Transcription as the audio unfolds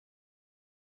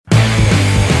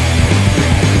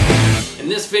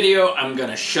this video, I'm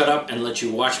gonna shut up and let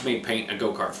you watch me paint a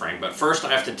go-kart frame. But first,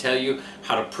 I have to tell you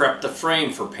how to prep the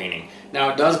frame for painting.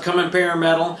 Now, it does come in bare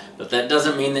metal, but that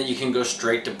doesn't mean that you can go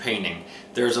straight to painting.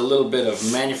 There's a little bit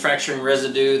of manufacturing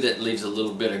residue that leaves a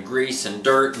little bit of grease and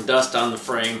dirt and dust on the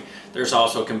frame. There's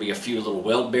also can be a few little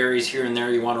weld berries here and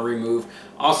there you want to remove.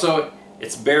 Also,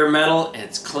 it's bare metal,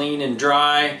 it's clean and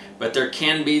dry, but there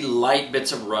can be light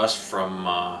bits of rust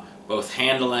from both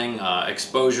handling,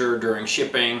 exposure during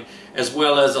shipping, as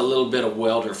well as a little bit of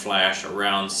welder flash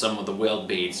around some of the weld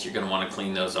beads. You're going to want to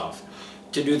clean those off.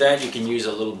 To do that, you can use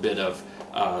a little bit of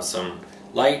some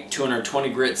light 220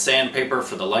 grit sandpaper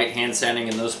for the light hand sanding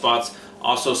in those spots.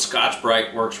 Also,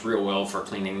 Scotch-Brite works real well for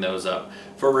cleaning those up.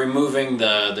 For removing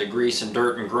the grease and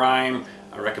dirt and grime,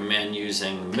 I recommend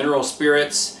using mineral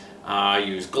spirits.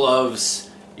 Use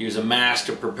gloves. Use a mask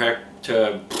to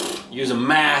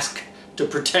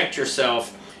protect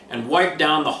yourself, and wipe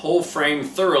down the whole frame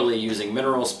thoroughly using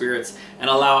mineral spirits and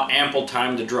allow ample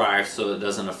time to dry so it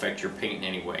doesn't affect your paint in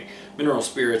any way. Mineral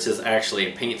spirits is actually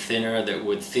a paint thinner that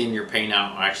would thin your paint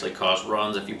out, actually cause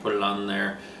runs if you put it on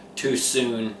there too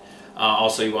soon.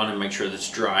 Also, you want to make sure that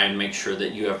it's dry and make sure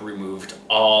that you have removed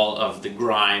all of the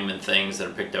grime and things that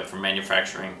are picked up from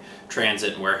manufacturing,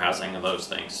 transit, and warehousing of those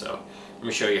things. So let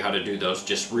me show you how to do those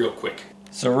just real quick.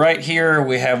 So right here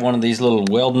we have one of these little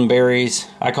welding berries.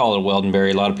 I call it a welding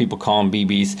berry. A lot of people call them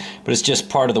BBs, but it's just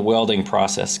part of the welding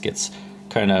process. It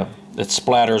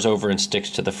splatters over and sticks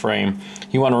to the frame.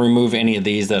 You want to remove any of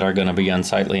these that are going to be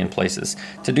unsightly in places.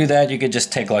 To do that, you could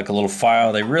just take like a little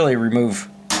file. They really remove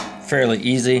fairly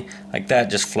easy, like that,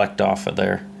 just flecked off of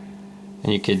there.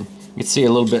 And you can see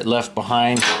a little bit left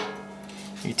behind.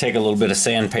 You take a little bit of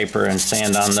sandpaper and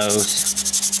sand on those.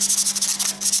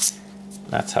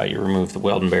 That's how you remove the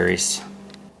welding berries.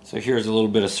 So here's a little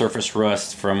bit of surface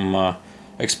rust from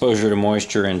exposure to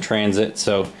moisture in transit.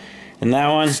 So in that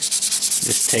one,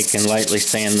 just take and lightly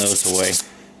sand those away.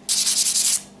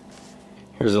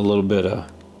 Here's a little bit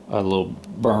of a little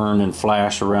burn and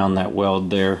flash around that weld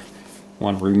there.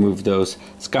 Want to remove those.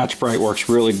 Scotch-Brite works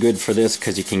really good for this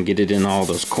because you can get it in all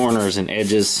those corners and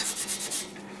edges.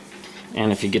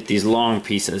 And if you get these long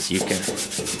pieces, you can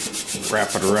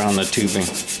wrap it around the tubing.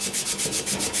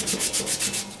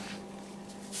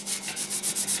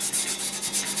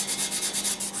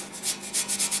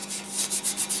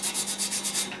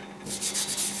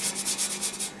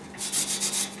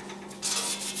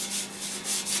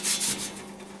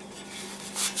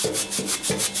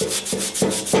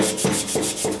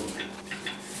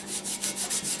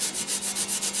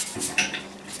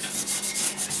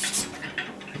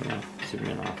 Zoom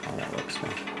in on how that looks now.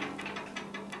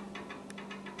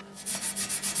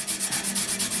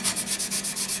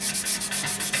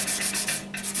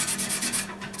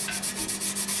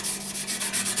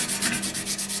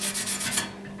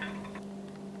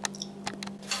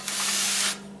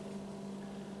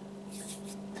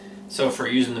 So for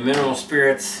using the mineral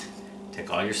spirits,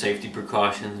 take all your safety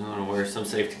precautions. You want to wear some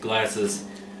safety glasses,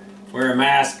 wear a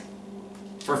mask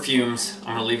for fumes.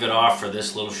 I'm going to leave it off for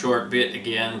this little short bit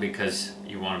again because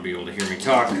you want to be able to hear me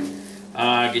talk.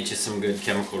 Get you some good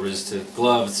chemical resistant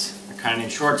gloves. They're kind of in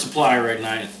short supply right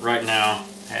now.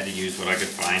 Had to use what I could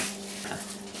find.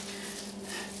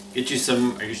 Get you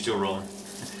some, are you still rolling?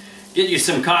 Get you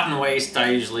some cotton waste.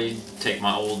 I usually take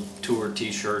my old tour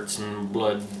t-shirts and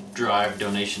blood drive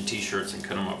donation t-shirts and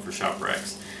cut them up for shop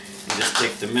racks. And just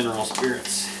take the mineral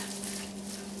spirits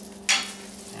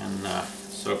and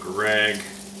soak a rag.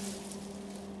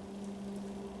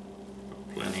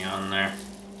 Put plenty on there.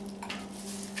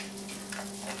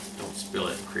 Don't spill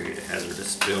it and create a hazardous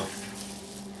spill.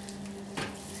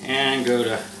 And go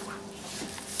to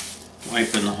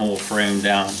wiping the whole frame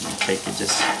down. You take it,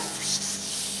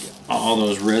 just get all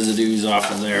those residues off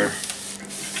of there.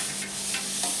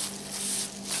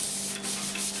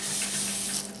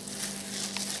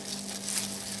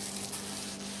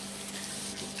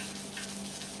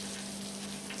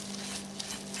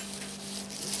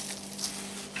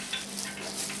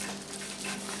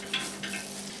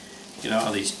 Get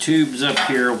all these tubes up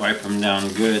here, wipe them down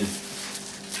good.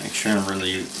 Make sure and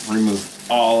really remove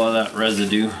all of that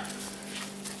residue.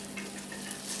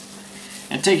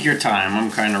 And take your time.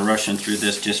 I'm kind of rushing through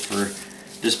this just for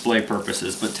display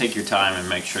purposes, but take your time and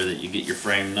make sure that you get your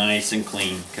frame nice and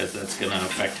clean because that's going to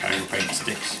affect how your paint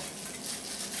sticks.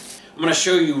 I'm going to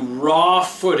show you raw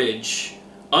footage,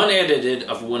 unedited,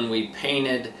 of when we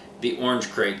painted the orange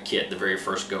crate kit, the very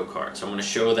first go-kart. So I'm going to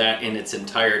show that in its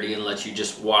entirety and let you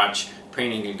just watch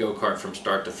painting a go-kart from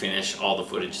start to finish, all the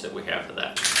footage that we have of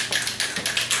that.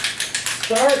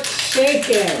 Start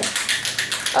shaking.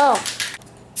 Oh.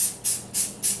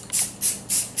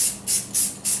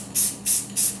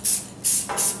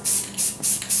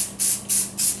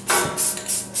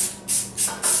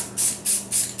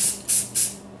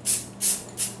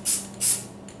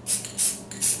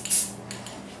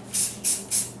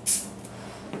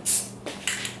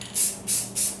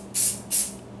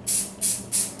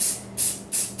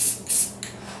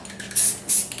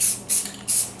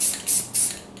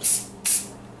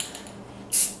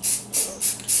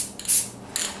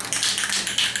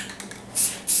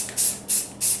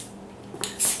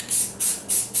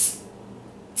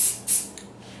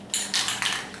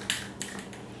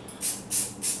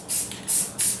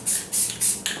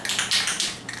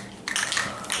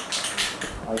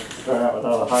 like to start out with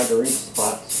all the hard to reach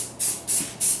spots.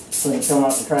 So when you come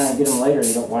up and try and get them later,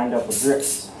 you don't wind up with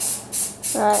drifts.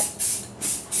 Right.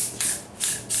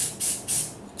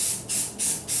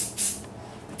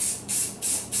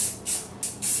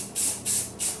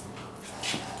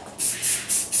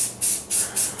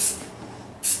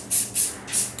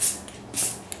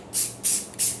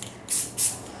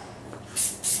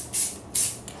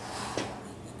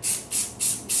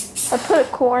 I put a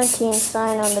quarantine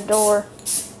sign on the door.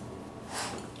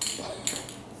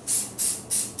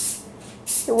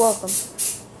 You're welcome.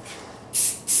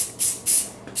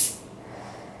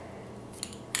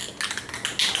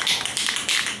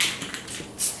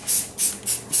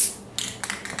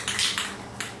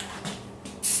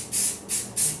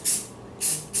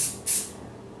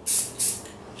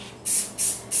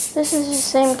 This is the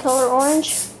same color orange?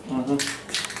 Mm-hmm.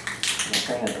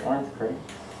 I painted the orange crate.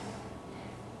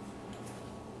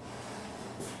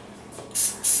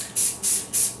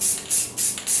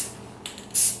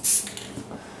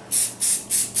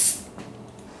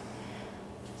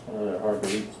 Another hard to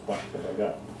reach spot that I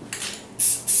got.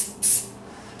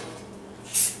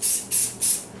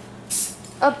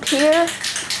 Up here,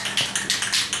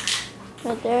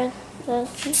 right there,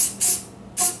 that's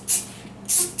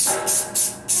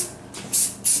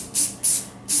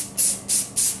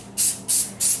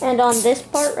and on this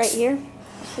part right here,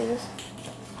 see this?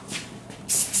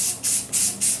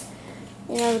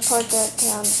 You know the part that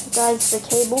guides the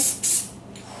cable?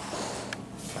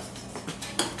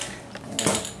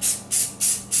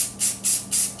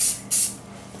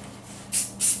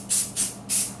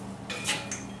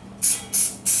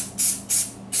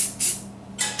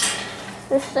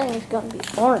 This thing is going to be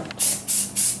orange.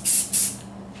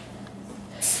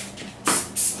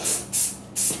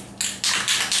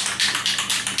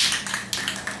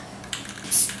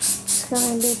 It's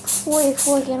going to be pretty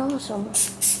freaking awesome.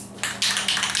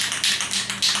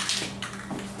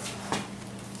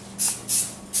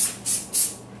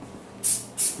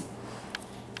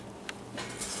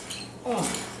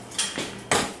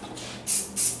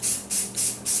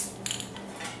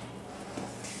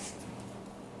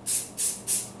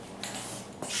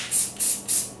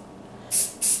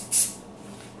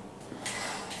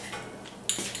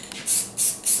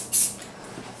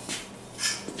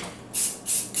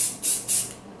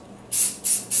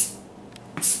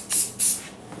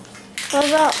 What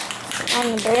about on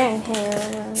the bearing hanger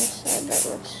on this side?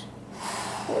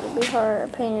 It'll be harder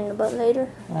painting but later.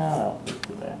 No, that'll be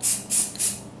too bad.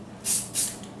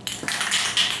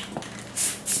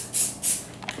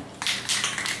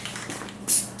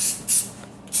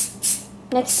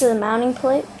 Next to the mounting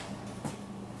plate.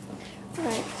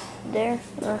 Right there.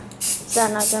 Is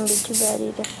that not going to be too bad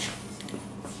either?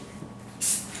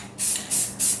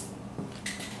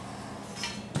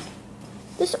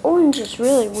 This orange is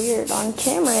really weird. On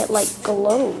camera it like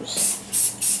glows.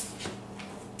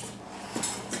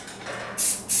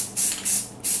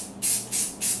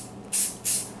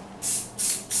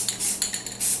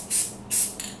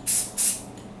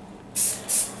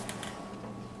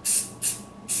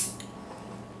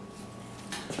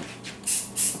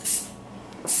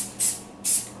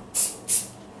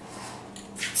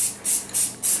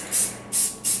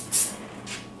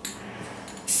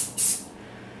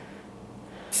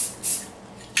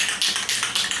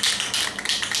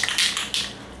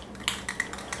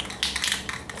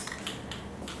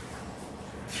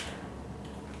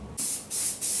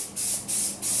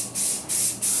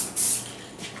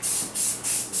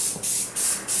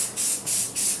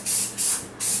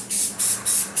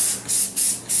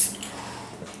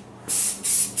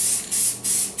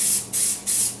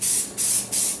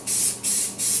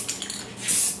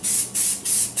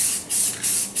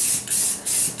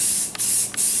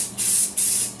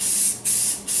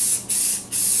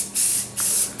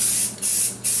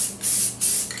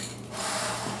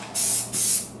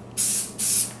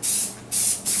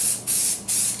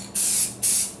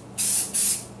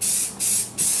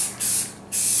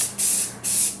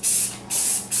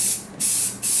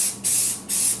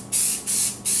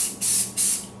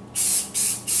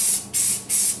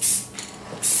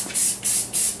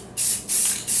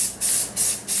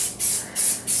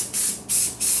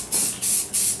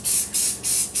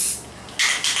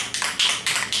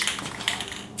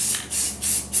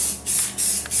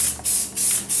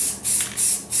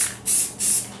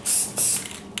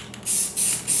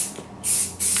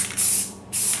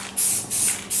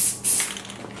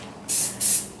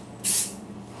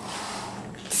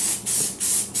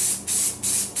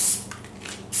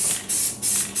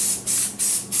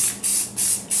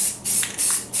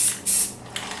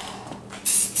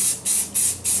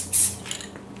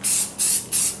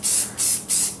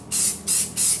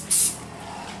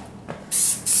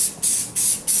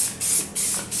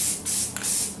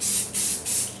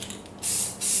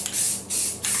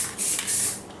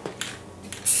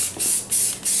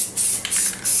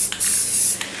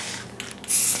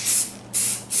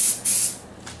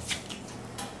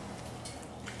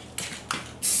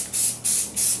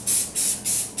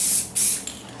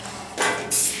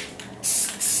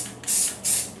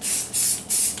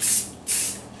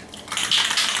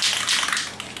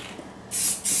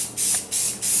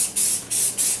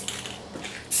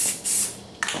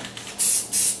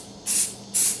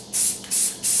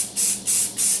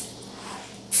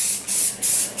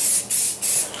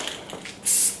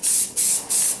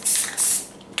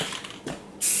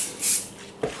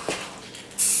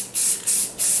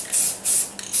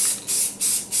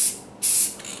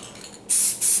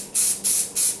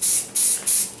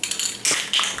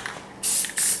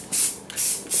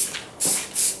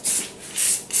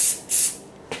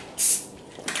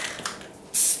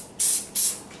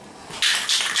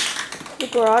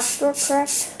 garage door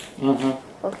cracked?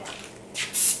 Mm-hmm. Okay.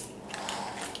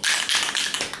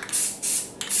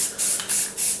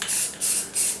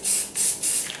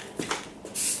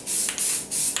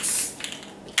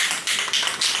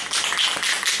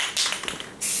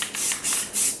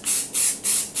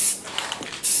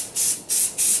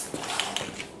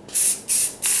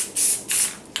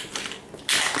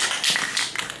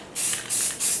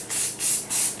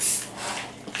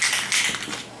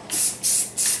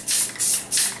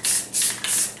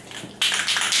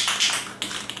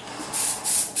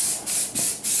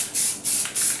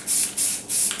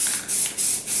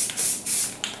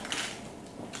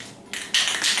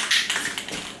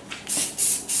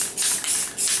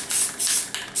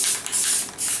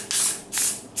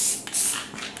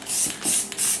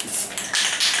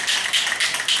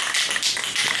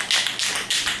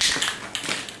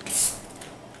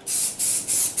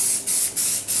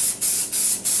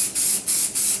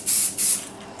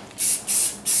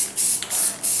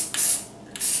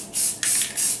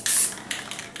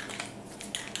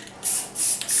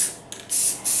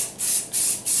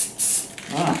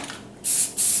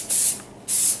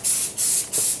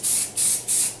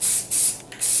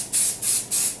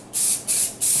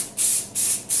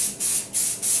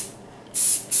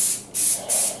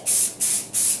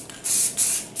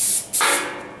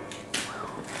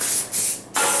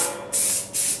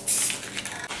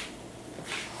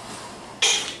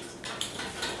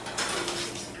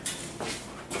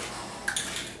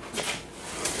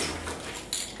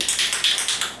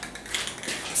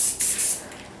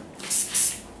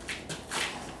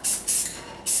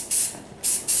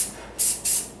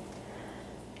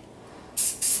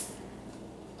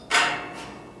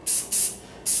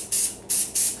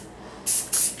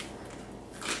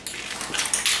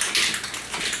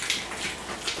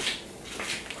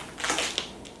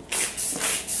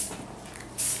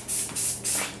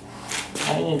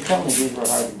 I didn't tell me these were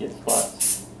hard to get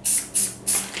spots.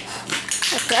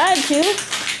 I tried to.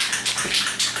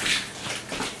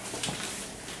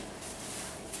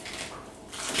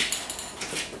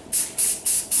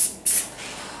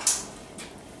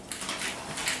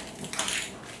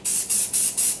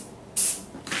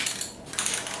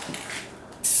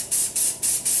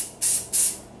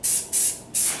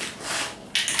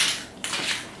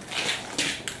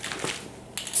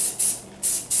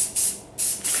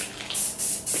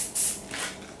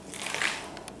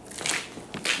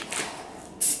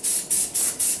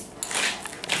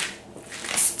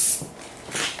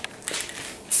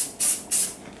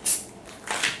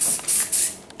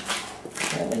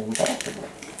 That is impossible.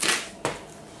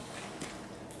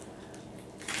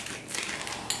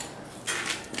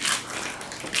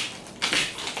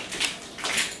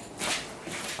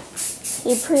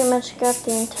 You pretty much got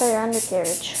the entire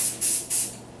undercarriage.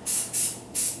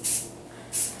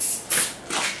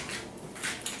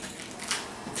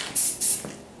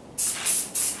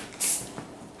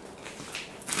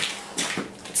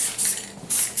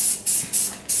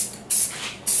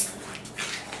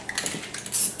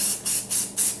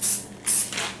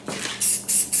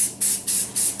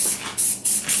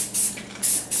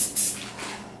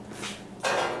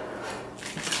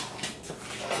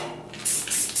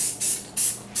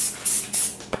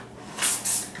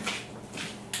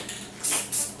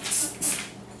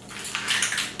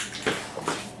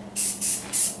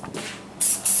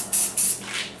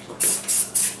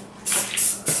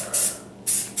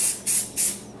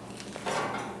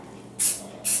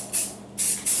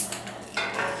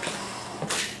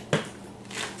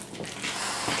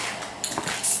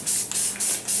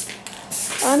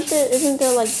 Isn't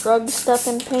there like drug stuff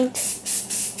in paint?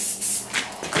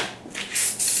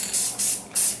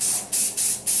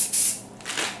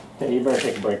 Okay, you better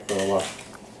take a break for a while.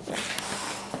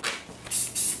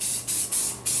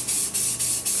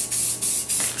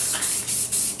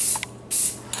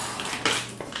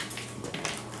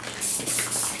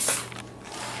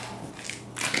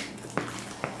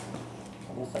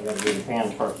 I guess I gotta do the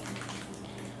pan first.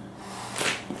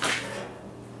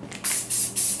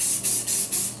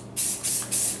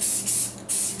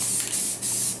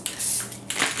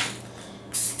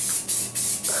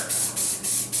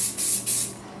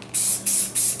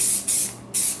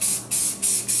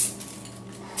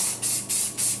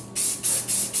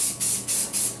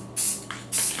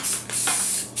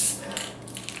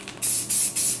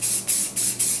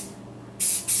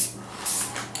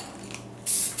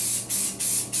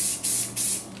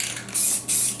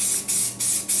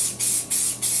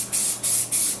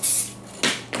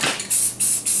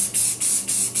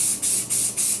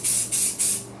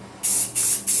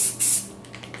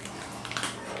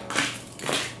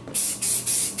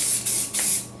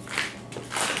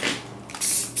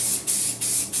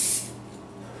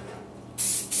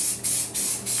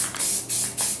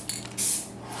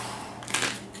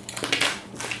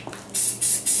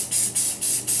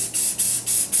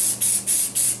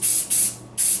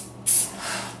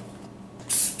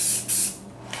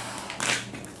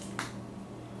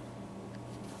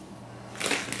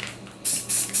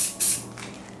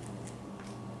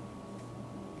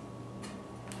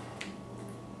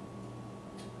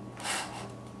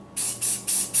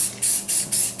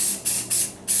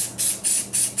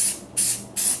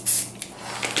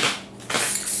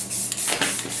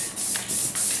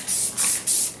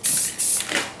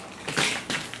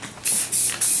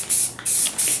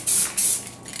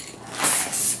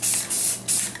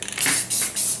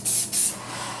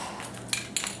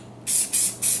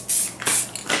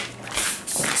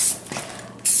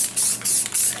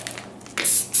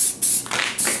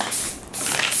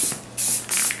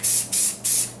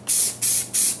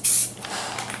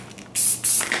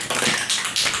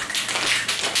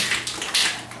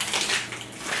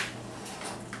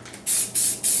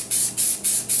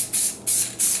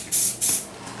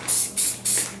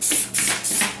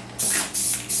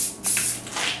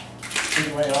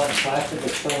 away all the plastic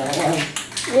that's thrown around.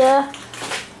 Yeah.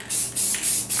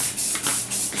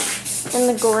 And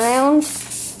the ground.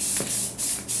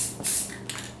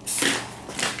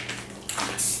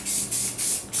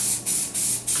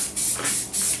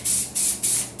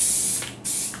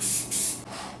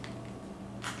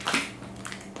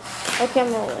 Okay,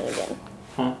 I'm rolling again.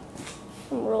 Huh?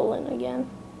 I'm rolling again.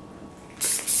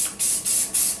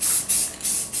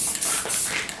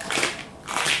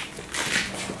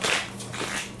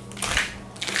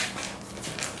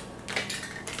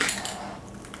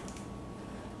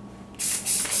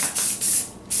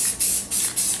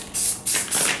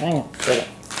 Hang it. Set it.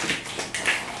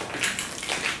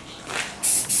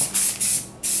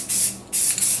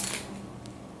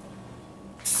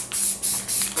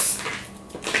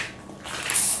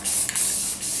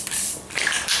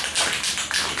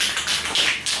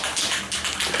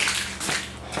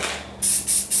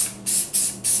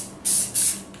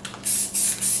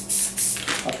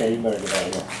 Okay, you better get out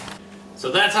of here.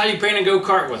 So that's how you paint a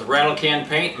go-kart with rattle can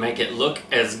paint. Make it look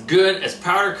as good as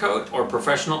powder coat or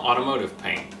professional automotive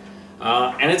paint.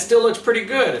 And it still looks pretty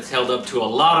good. It's held up to a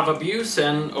lot of abuse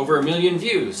and over 1 million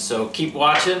views. So keep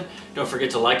watching. Don't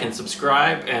forget to like and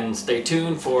subscribe, and stay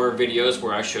tuned for videos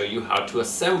where I show you how to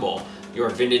assemble your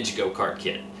vintage go-kart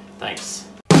kit. Thanks.